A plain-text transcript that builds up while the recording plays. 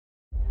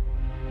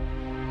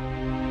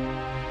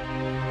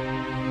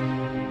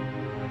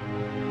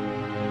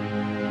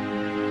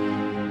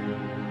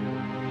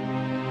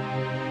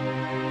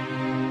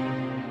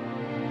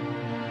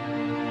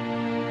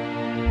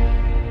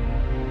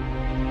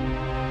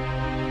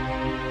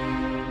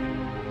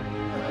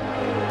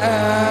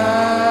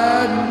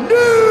and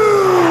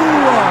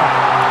new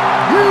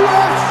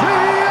UFC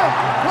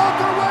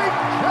welterweight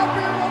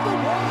champion of the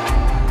world.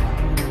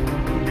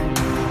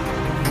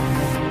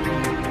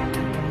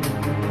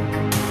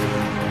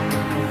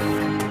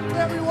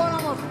 Everyone,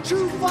 I'm a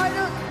true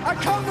fighter. I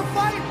come to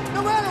fight.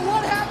 No matter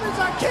what happens,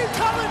 I keep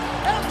coming,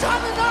 and I'm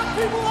trying to knock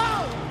people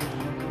out.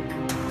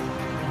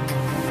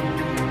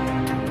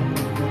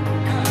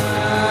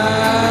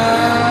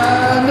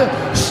 And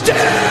still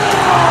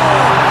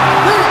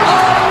the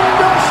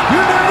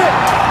undisputed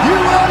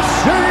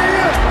UFC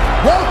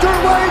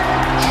welterweight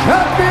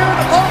champion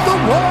of the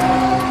world.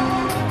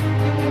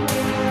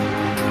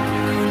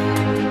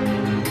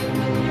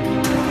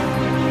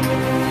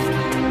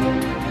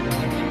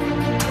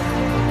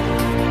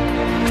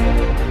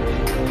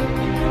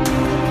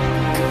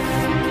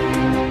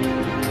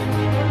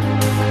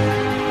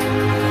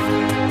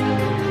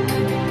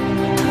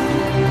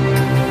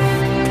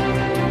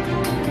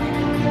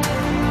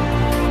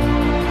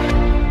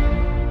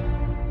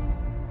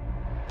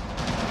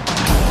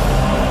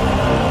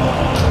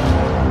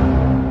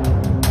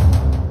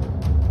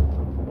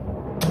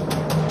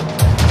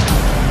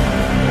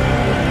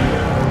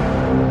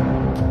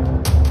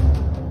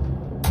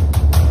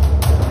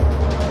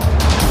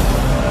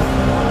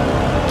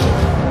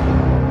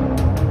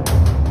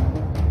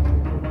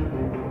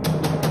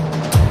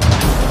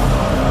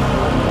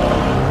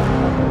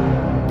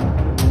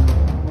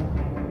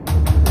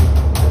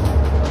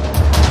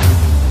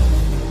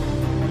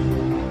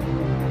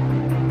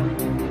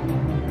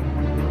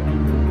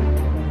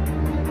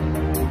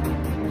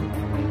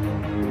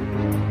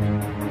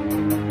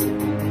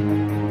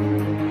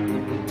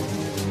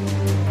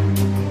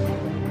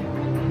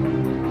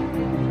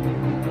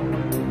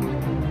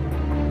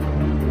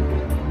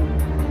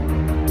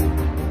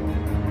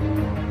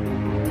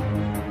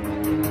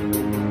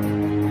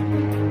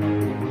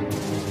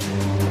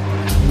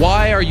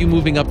 Why are you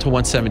moving up to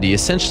 170?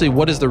 Essentially,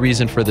 what is the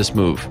reason for this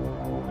move?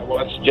 I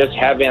was just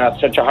having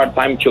such a hard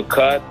time to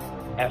cut,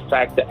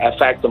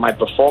 affect my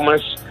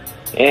performance.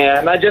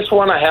 And I just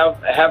want to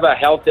have a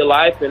healthy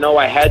life. You know,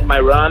 I had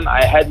my run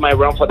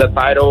for the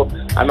title.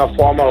 I'm a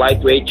former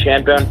lightweight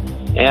champion.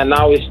 And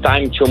now it's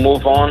time to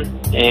move on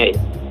and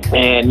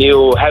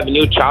have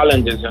new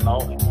challenges, you know.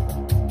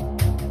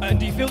 And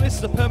do you feel this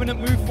is a permanent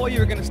move for you?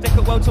 You're going to stick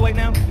at welterweight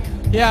now?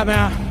 Yeah,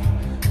 man.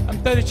 I'm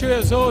 32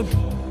 years old.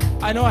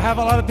 I know I have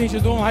a lot of things to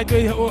do on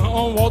lightweight,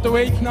 on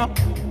welterweight now.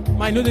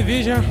 My new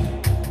division.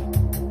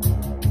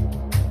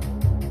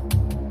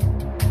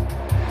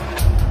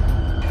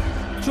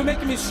 To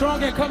make me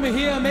strong and come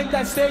here and make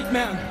that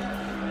statement.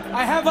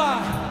 I'm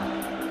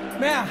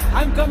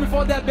coming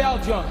for that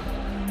belt, John.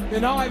 You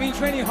know, I've been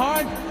training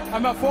hard.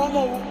 I'm a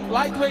former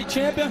lightweight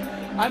champion.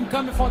 I'm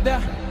coming for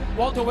that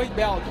welterweight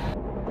belt.